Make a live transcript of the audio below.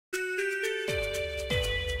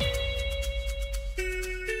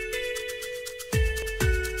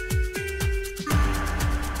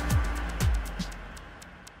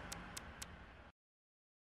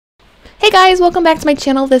Hey guys, welcome back to my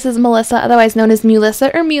channel. This is Melissa, otherwise known as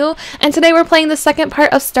Mulissa or Mew, and today we're playing the second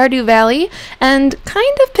part of Stardew Valley and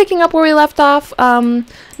kind of picking up where we left off.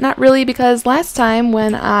 Not really, because last time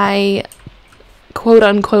when I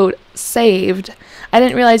quote-unquote saved, I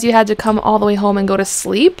didn't realize you had to come all the way home and go to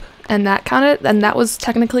sleep, and that was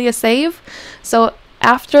technically a save. So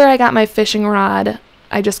after I got my fishing rod,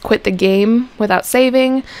 I just quit the game without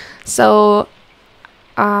saving. So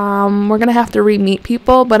we're gonna have to re-meet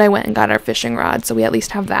people, but I went and got our fishing rod, so we at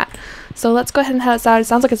least have that. So let's go ahead and head outside. It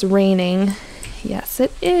sounds like it's raining. Yes,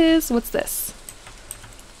 it is. What's this?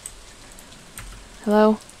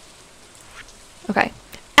 Hello? Okay.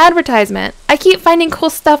 Advertisement. I keep finding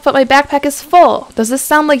cool stuff, but my backpack is full. Does this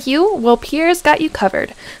sound like you? Well, Pierre's got you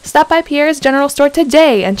covered. Stop by Pierre's General Store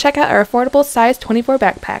today and check out our affordable size 24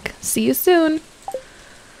 backpack. See you soon.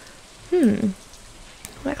 That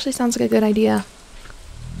actually sounds like a good idea.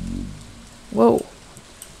 Whoa.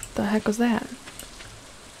 The heck was that?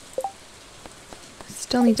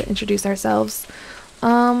 Still need to introduce ourselves.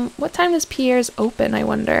 What time does Pierre's open, I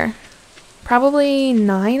wonder? Probably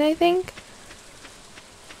 9, I think?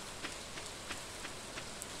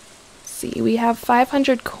 Let's see, we have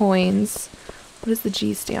 500 coins. What does the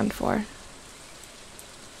G stand for?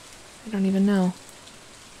 I don't even know.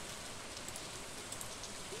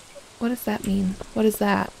 What does that mean? What is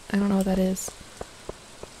that? I don't know what that is.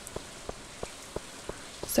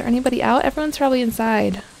 Is there anybody out? Everyone's probably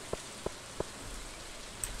inside.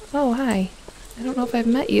 Oh, hi. I don't know if I've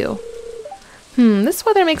met you. This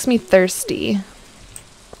weather makes me thirsty.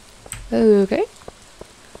 Okay.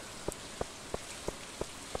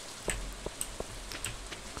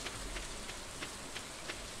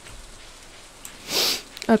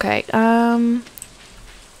 Okay,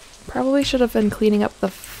 probably should have been cleaning up the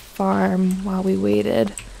farm while we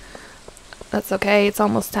waited. That's okay, it's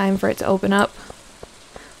almost time for it to open up.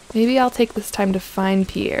 Maybe I'll take this time to find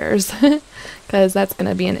Pierre's, because that's going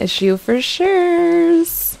to be an issue for sure.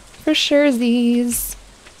 For surezies.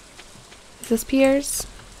 Is this Pierre's?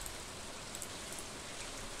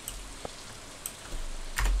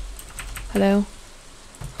 Hello?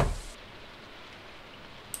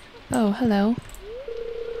 Oh, hello.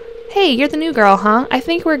 Hey, you're the new girl, huh? I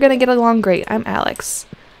think we're going to get along great. I'm Alex.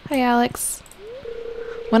 Hi, Alex.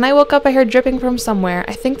 When I woke up, I heard dripping from somewhere.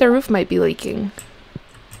 I think the roof might be leaking.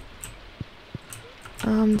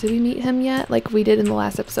 Did we meet him yet? Like we did in the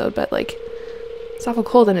last episode, but like, it's awful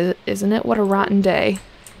cold, isn't it? What a rotten day.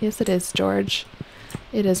 Yes, it is, George.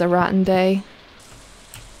 It is a rotten day.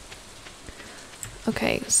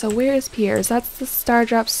 Okay, so where is Pierre's? That's the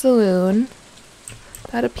Stardrop Saloon.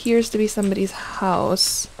 That appears to be somebody's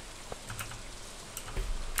house.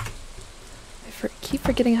 I keep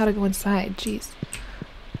forgetting how to go inside. Jeez.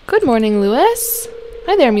 Good morning, Lewis.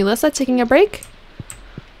 Hi there, Melissa. Taking a break?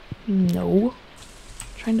 No.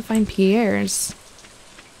 Trying to find Pierre's.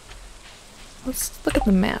 Let's look at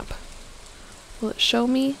the map. Will it show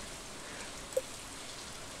me?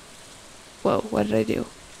 Whoa, what did I do?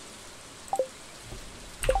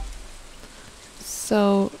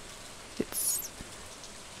 So, it's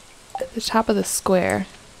at the top of the square.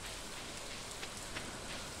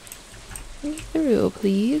 Let me through,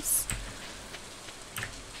 please.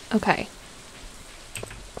 Okay.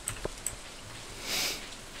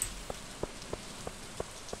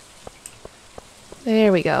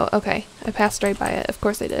 There we go. Okay. I passed right by it. Of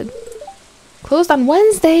course I did. Closed on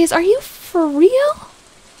Wednesdays? Are you for real?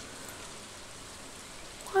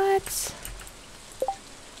 What?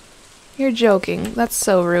 You're joking. That's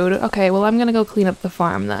so rude. Okay, well I'm gonna go clean up the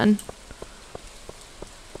farm then.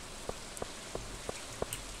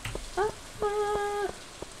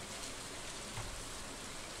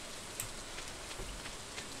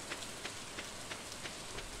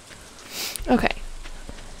 Okay.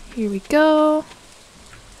 Here we go.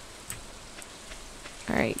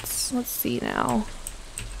 Alright, let's see now.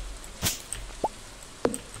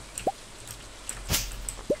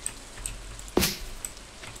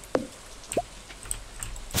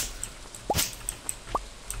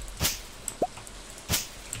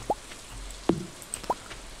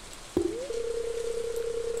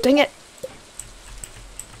 Dang it!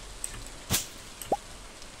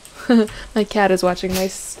 My cat is watching my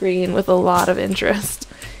screen with a lot of interest.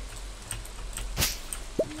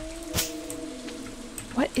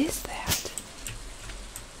 What is that?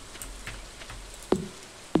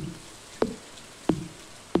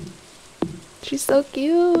 She's so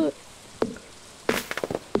cute.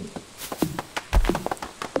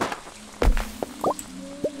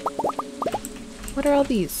 What are all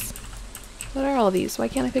these? What are all these? Why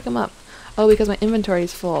can't I pick them up? Oh, because my inventory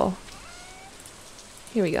is full.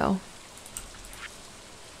 Here we go.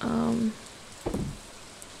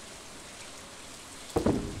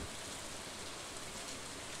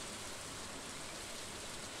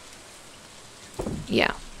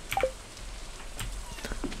 Yeah.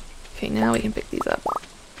 Okay, now we can pick these up.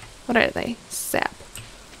 What are they? Sap.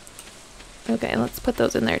 Okay, let's put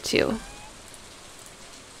those in there too.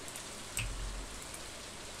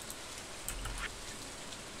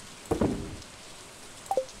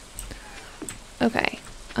 Okay.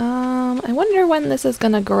 I wonder when this is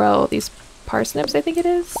gonna grow. These parsnips, I think it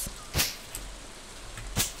is.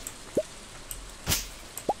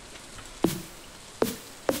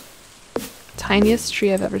 Tiniest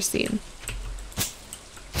tree I've ever seen.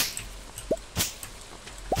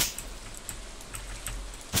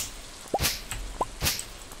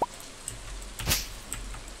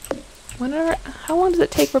 Whenever, how long does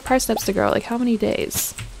it take for parsnips to grow? Like how many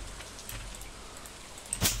days?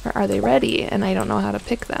 Or are they ready and I don't know how to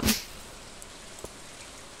pick them?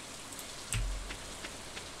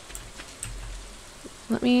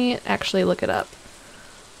 Let me actually look it up.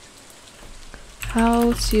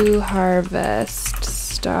 How to harvest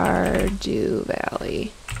Stardew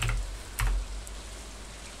Valley.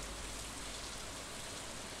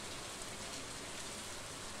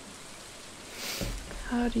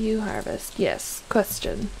 How do you harvest? Yes,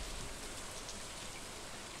 question.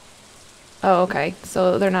 Oh, okay.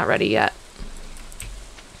 So they're not ready yet.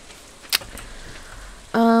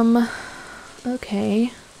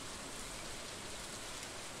 Okay.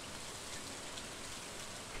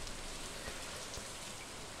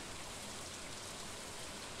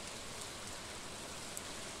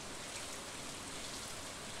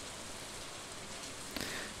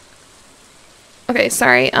 Okay,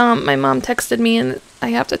 sorry. My mom texted me and I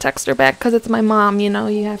have to text her back because it's my mom, you know,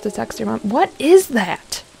 you have to text your mom. What is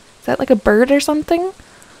that? Is that like a bird or something?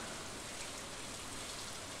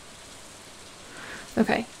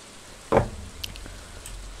 Okay.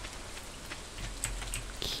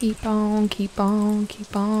 Keep on, keep on,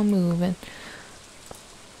 keep on moving.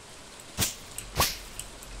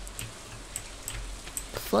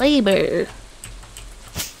 Flavor.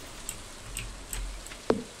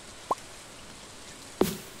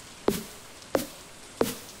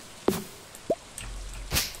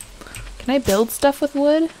 Can I build stuff with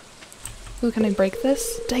wood? Ooh, can I break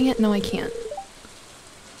this? Dang it, no I can't.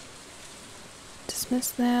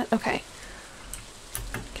 Dismiss that. Okay.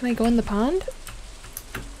 Can I go in the pond?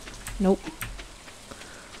 Nope.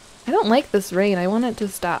 I don't like this rain. I want it to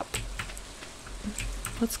stop.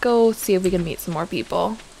 Let's go see if we can meet some more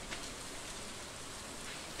people.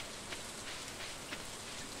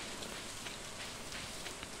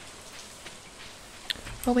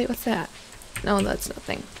 Oh wait, what's that? No, that's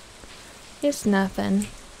nothing. It's nothing.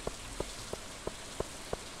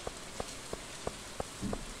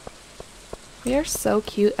 We are so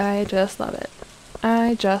cute. I just love it.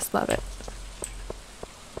 I just love it.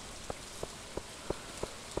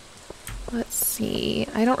 Let's see.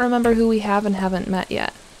 I don't remember who we have and haven't met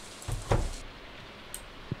yet.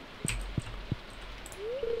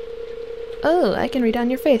 Oh, I can read on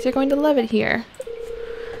your face. You're going to love it here.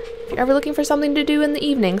 If you're ever looking for something to do in the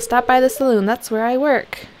evening, stop by the saloon. That's where I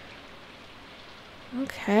work.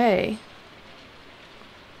 Okay.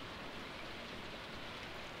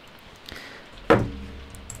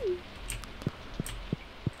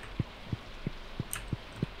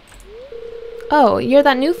 Oh, you're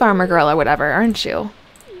that new farmer girl or whatever, aren't you?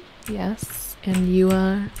 Yes, and you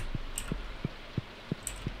are...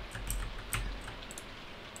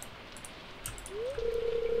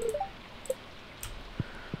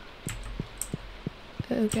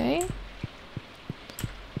 Okay.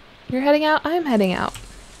 You're heading out, I'm heading out.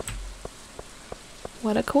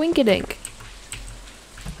 What a coinkydink.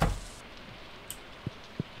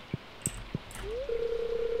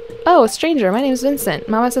 Oh, a stranger. My name's Vincent.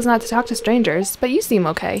 Mama says not to talk to strangers, but you seem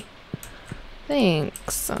okay.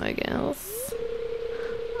 Thanks, I guess.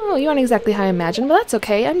 Oh, you aren't exactly how I imagined, but that's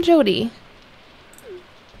okay. I'm Jody.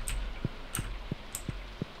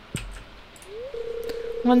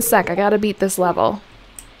 One sec, I gotta beat this level.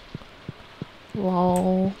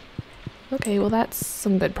 Lol. Okay, well that's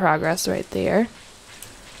some good progress right there.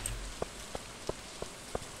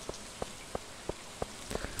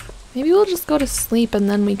 Maybe we'll just go to sleep and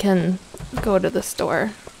then we can go to the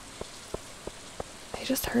store. I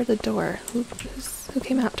just heard the door. Who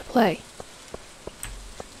came out to play?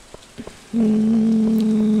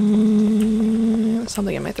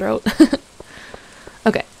 Something in my throat.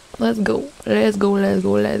 Okay, let's go. Let's go, let's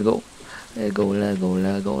go, let's go. Let's go, let's go,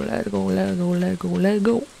 let's go, let's go, let's go, let's go, let's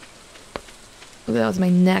go. Ooh, that was my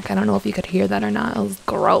neck. I don't know if you could hear that or not. It was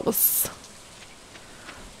gross.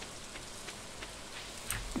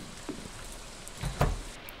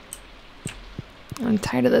 I'm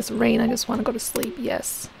tired of this rain. I just want to go to sleep.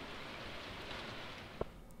 Yes.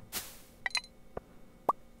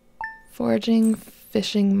 Foraging,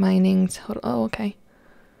 fishing, mining, total. Oh, okay.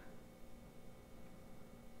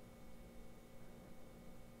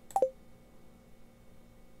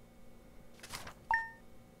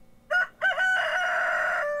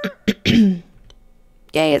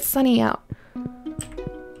 Yay, it's sunny out.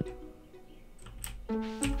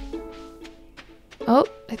 Oh,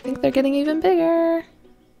 I think they're getting even bigger.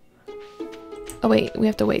 Oh wait, we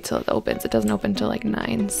have to wait till it opens. It doesn't open till like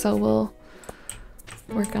 9, so we'll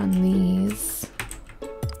work on these.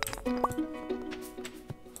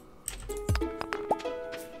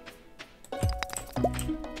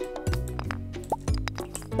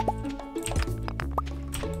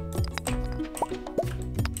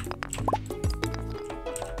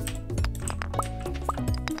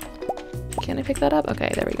 Can I pick that up?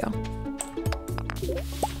 Okay, there we go.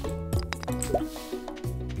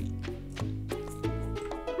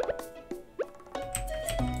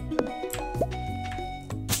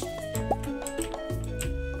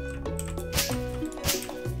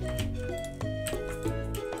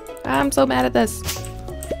 I'm so mad at this.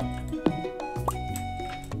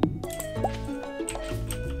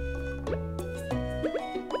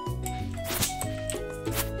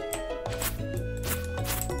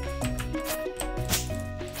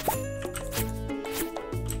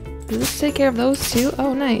 Does this take care of those too?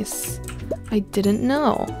 Oh, nice. I didn't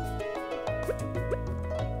know.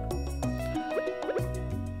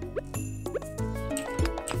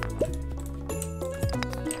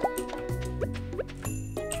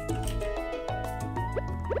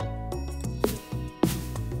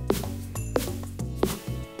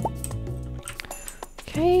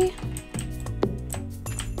 Okay.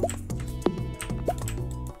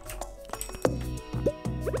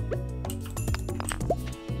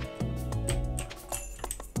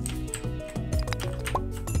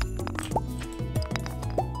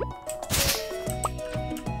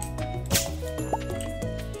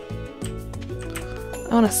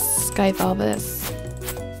 I want to scythe all this.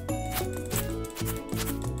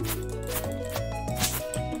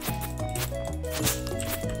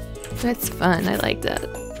 That's fun. I liked it.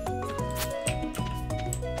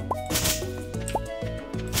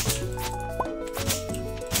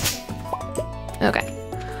 Okay.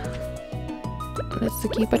 Let's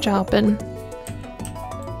keep a chopping.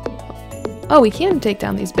 Oh, we can take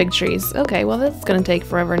down these big trees. Okay, well that's gonna take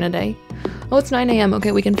forever and a day. Oh, it's 9 a.m.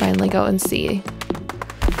 Okay, we can finally go and see.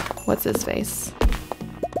 What's his face?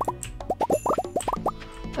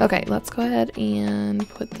 Okay, let's go ahead and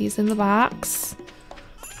put these in the box.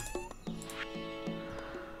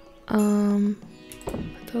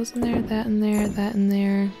 Put those in there, that in there, that in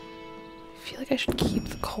there. I feel like I should keep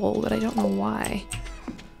the coal, but I don't know why.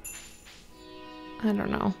 I don't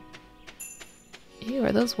know. Ew,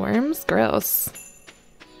 are those worms? Gross.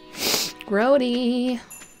 Grody.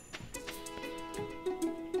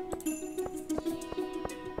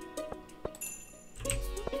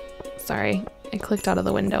 Sorry, I clicked out of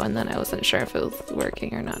the window and then I wasn't sure if it was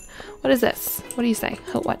working or not. What is this? What do you say?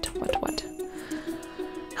 Oh, what?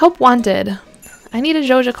 Help wanted. I need a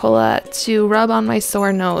Joja Cola to rub on my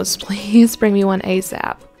sore nose. Please bring me one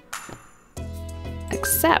ASAP.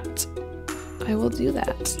 Accept. I will do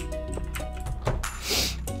that.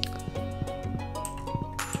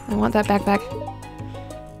 I want that backpack.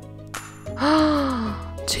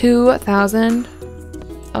 2,000.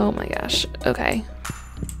 Oh my gosh. Okay.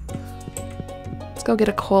 Let's go get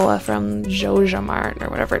a cola from Joja Mart or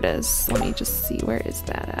whatever it is. Let me just see, where is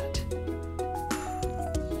that at?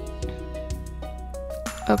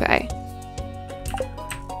 Okay.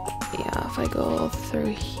 Yeah, if I go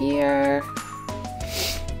through here.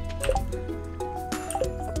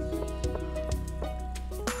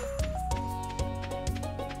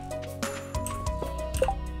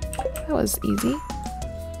 That was easy.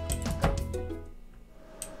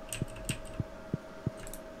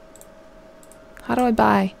 How do I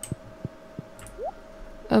buy?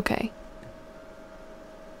 Okay.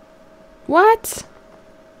 What?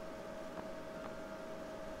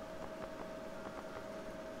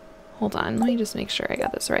 Hold on, let me just make sure I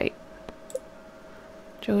got this right.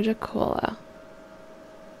 Joja Cola.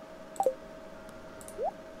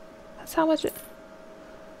 That's how much it...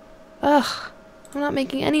 Ugh. I'm not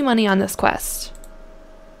making any money on this quest.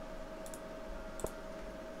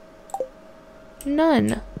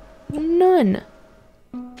 None. None.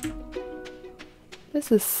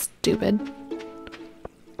 This is stupid.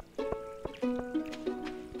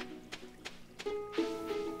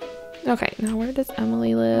 Okay, now where does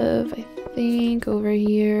Emily live? I think over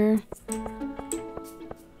here.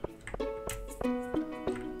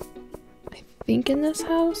 I think in this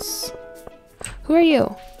house? Who are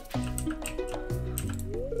you?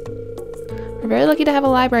 very lucky to have a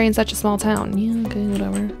library in such a small town. Yeah, okay,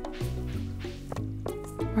 whatever.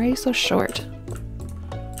 Why are you so short?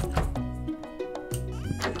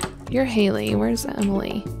 You're Haley. Where's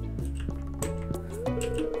Emily?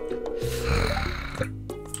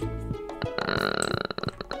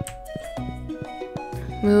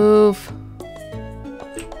 Move.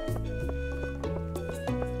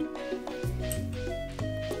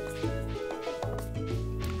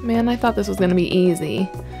 Man, I thought this was gonna be easy.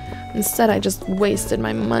 Instead, I just wasted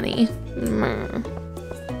my money.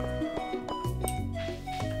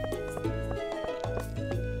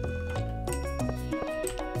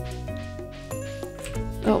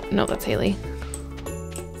 Oh, no, that's Haley.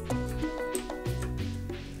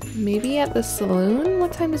 Maybe at the saloon?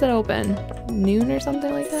 What time does it open? Noon or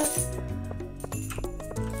something like that?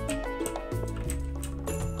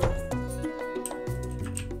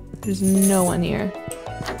 There's no one here.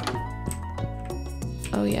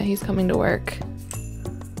 Oh yeah, he's coming to work.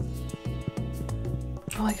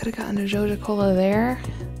 Oh, I could have gotten a Joja Cola there.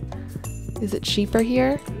 Is it cheaper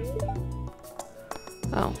here?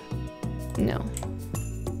 Oh, no.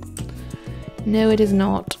 No, it is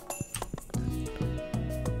not.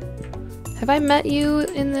 Have I met you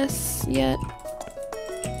in this yet?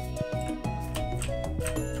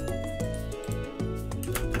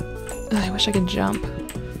 Ugh, I wish I could jump.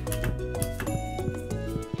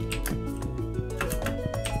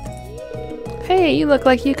 Hey, you look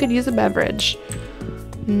like you could use a beverage.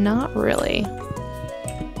 Not really.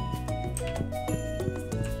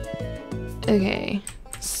 Okay.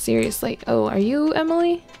 Seriously. Oh, are you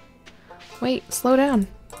Emily? Wait, slow down.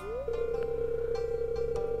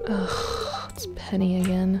 Ugh, it's Penny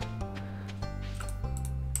again.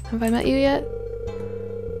 Have I met you yet?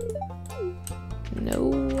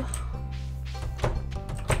 No.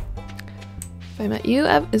 Have I met you?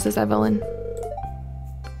 Is this Evelyn?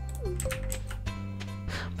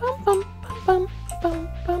 Bum, bum, bum, bum,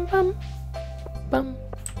 bum, bum, bum.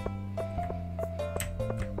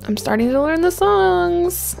 I'm starting to learn the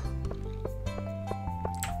songs.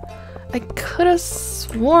 I could have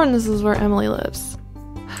sworn this is where Emily lives.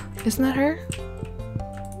 Isn't that her?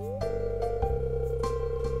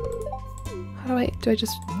 How do I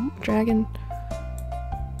just drag in?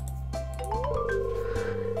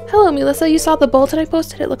 Hello, Melissa. You saw the bulletin I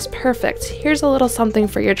posted? It looks perfect. Here's a little something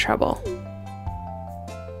for your trouble.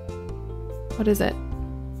 What is it?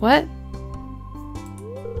 What?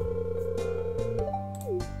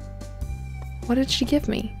 What did she give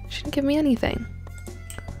me? She didn't give me anything.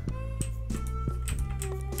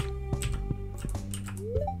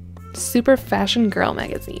 Super Fashion Girl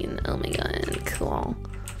magazine. Oh my god, cool.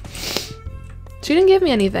 She didn't give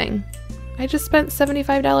me anything. I just spent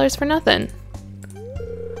 $75 for nothing.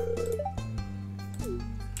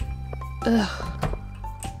 Ugh.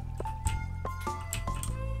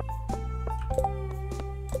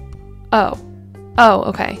 Oh. Oh,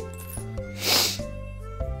 okay.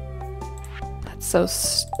 That's so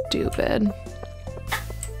stupid.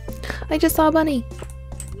 I just saw a bunny.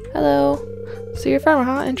 Hello. So you're a farmer,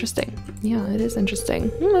 huh? Interesting. Yeah, it is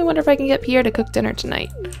interesting. I wonder if I can get Pierre to cook dinner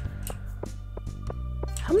tonight.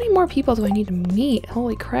 How many more people do I need to meet?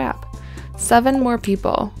 Holy crap. 7 more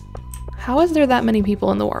people. How is there that many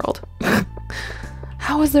people in the world?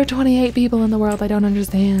 How is there 28 people in the world? I don't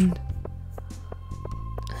understand.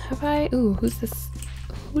 Have I? Ooh, who's this?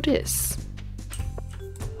 Who dis?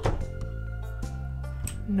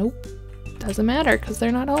 Nope. Doesn't matter because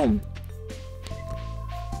they're not home.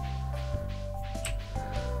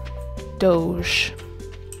 Doge.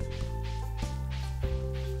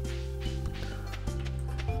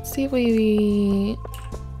 Let's see if we've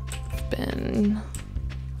been.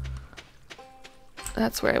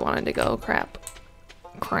 That's where I wanted to go. Crap.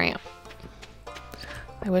 Cramp.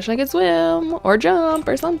 I wish I could swim or jump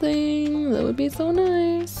or something. That would be so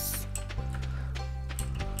nice.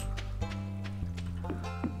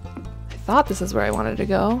 I thought this is where I wanted to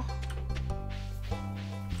go.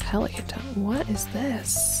 Pelican. What is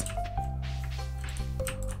this?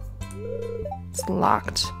 It's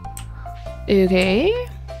locked. Okay.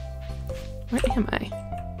 Where am I?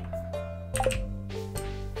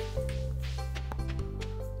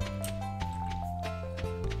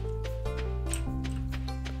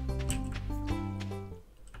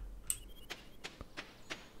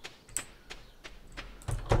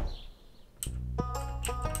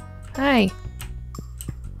 Hi.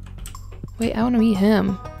 Wait, I want to meet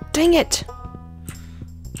him. Dang it!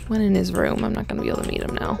 Went in his room. I'm not going to be able to meet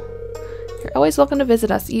him now. You're always welcome to visit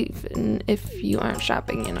us, even if you aren't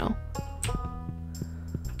shopping, you know.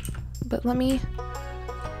 But let me...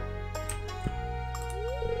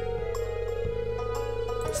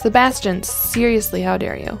 Sebastian, seriously, how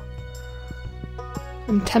dare you?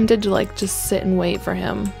 I'm tempted to like just sit and wait for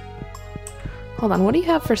him. Hold on, what do you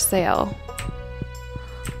have for sale?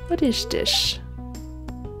 What is this?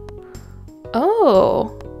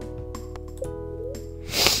 Oh.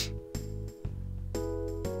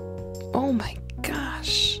 Oh my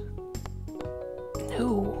gosh.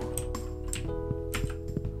 No.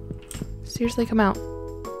 Seriously, come out.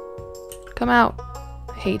 Come out.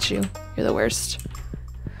 I hate you. You're the worst.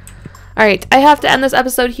 Alright, I have to end this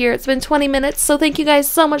episode here. It's been 20 minutes, so thank you guys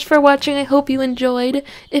so much for watching. I hope you enjoyed.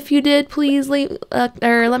 If you did, please leave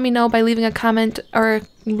or let me know by leaving a comment or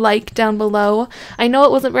like down below. I know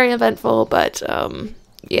it wasn't very eventful, but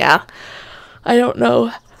yeah. I don't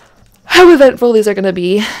know how eventful these are going to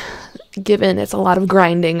be, given it's a lot of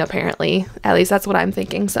grinding, apparently. At least that's what I'm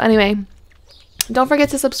thinking. So anyway, don't forget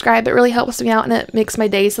to subscribe. It really helps me out and it makes my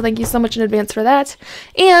day, so thank you so much in advance for that.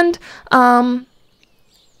 And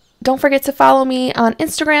don't forget to follow me on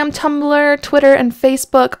Instagram, Tumblr, Twitter, and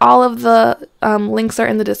Facebook. All of the links are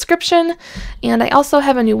in the description. And I also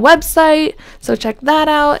have a new website, so check that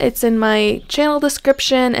out. It's in my channel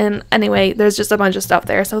description. And anyway, there's just a bunch of stuff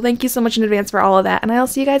there. So thank you so much in advance for all of that. And I'll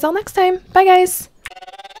see you guys all next time. Bye, guys.